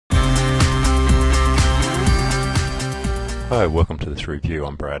Hi, welcome to this review.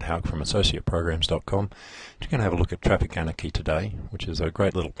 I'm Brad Haug from AssociatePrograms.com. We're going to have a look at Traffic Anarchy today, which is a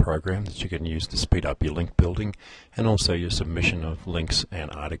great little program that you can use to speed up your link building and also your submission of links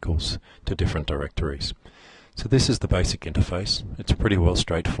and articles to different directories. So this is the basic interface. It's pretty well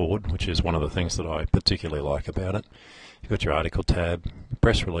straightforward, which is one of the things that I particularly like about it. You've got your article tab,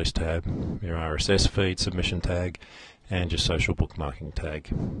 press release tab, your RSS feed submission tag, and your social bookmarking tag.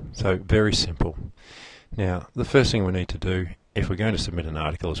 So very simple. Now, the first thing we need to do if we're going to submit an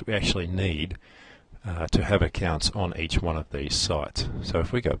article is we actually need to have accounts on each one of these sites. So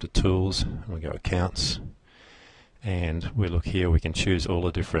if we go up to Tools and we go Accounts and we look here, we can choose all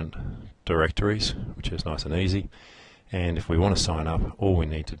the different directories, which is nice and easy. And if we want to sign up, all we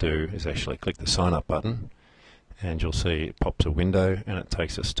need to do is actually click the Sign Up button, and you'll see it pops a window and it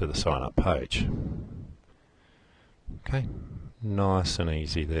takes us to the Sign Up page. Okay. Nice and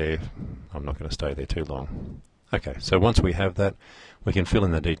easy there. I'm not going to stay there too long. Okay, so once we have that, we can fill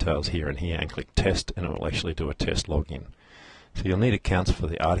in the details here and here and click Test, and it will actually do a test login. So you'll need accounts for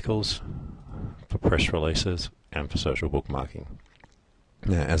the articles, for press releases, and for social bookmarking.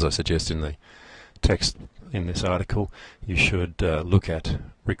 Now, as I suggest in the text in this article, you should look at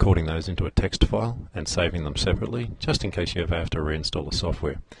recording those into a text file and saving them separately, just in case you ever have to reinstall the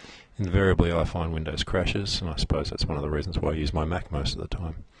software. Invariably I find Windows crashes, and I suppose that's one of the reasons why I use my Mac most of the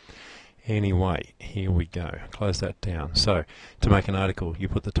time. Anyway, here we go. Close that down. So, to make an article, you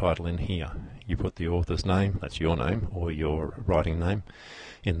put the title in here. You put the author's name, that's your name, or your writing name,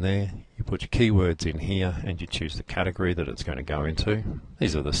 in there. You put your keywords in here, and you choose the category that it's going to go into.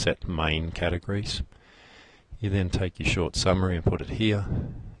 These are the set main categories. You then take your short summary and put it here,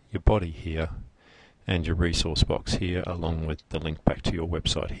 your body here, and your resource box here, along with the link back to your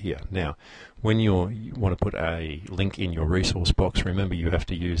website here. Now, when you want to put a link in your resource box, remember you have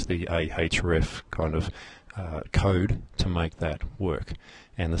to use the ahref kind of code to make that work.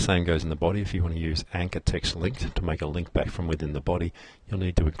 And the same goes in the body. If you want to use anchor text link to make a link back from within the body, you'll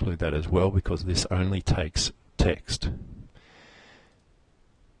need to include that as well, because this only takes text.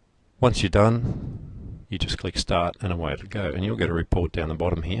 Once you're done, you just click Start and away it'll go, and you'll get a report down the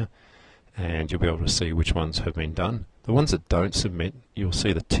bottom here, and you'll be able to see which ones have been done. The ones that don't submit, you'll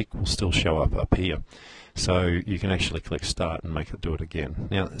see the tick will still show up here. So you can actually click Start and make it do it again.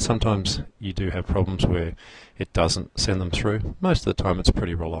 Now, sometimes you do have problems where it doesn't send them through. Most of the time it's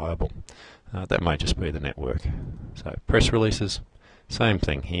pretty reliable. That may just be the network. So press releases, same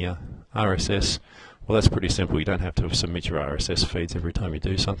thing here. RSS, well, that's pretty simple. You don't have to submit your RSS feeds every time you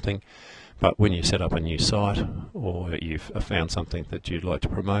do something. But when you set up a new site, or you've found something that you'd like to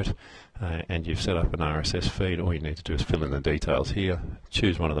promote, and you've set up an RSS feed, all you need to do is fill in the details here,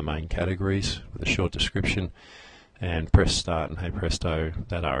 choose one of the main categories with a short description, and press Start, and hey presto,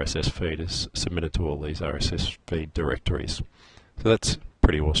 that RSS feed is submitted to all these RSS feed directories. So that's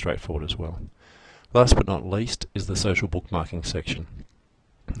pretty well straightforward as well. Last but not least is the social bookmarking section.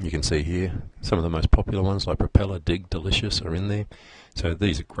 You can see here some of the most popular ones like Propeller, Dig, Delicious are in there. So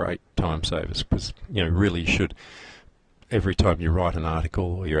these are great time savers, because really you should, every time you write an article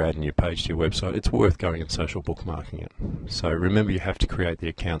or you're adding your page to your website, it's worth going and social bookmarking it. So remember, you have to create the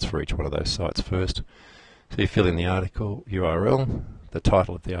accounts for each one of those sites first. So you fill in the article URL, the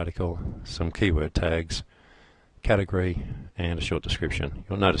title of the article, some keyword tags, category, and a short description.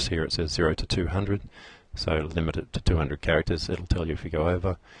 You'll notice here it says 0 to 200. So limit it to 200 characters. It'll tell you if you go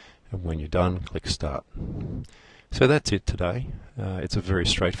over, and when you're done, click Start. So that's it today. It's a very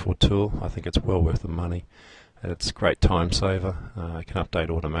straightforward tool. I think it's well worth the money. It's a great time saver. It can update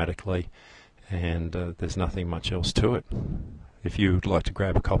automatically, and there's nothing much else to it. If you'd like to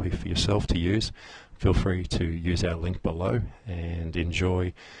grab a copy for yourself to use, feel free to use our link below and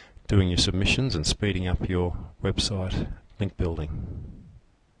enjoy doing your submissions and speeding up your website link building.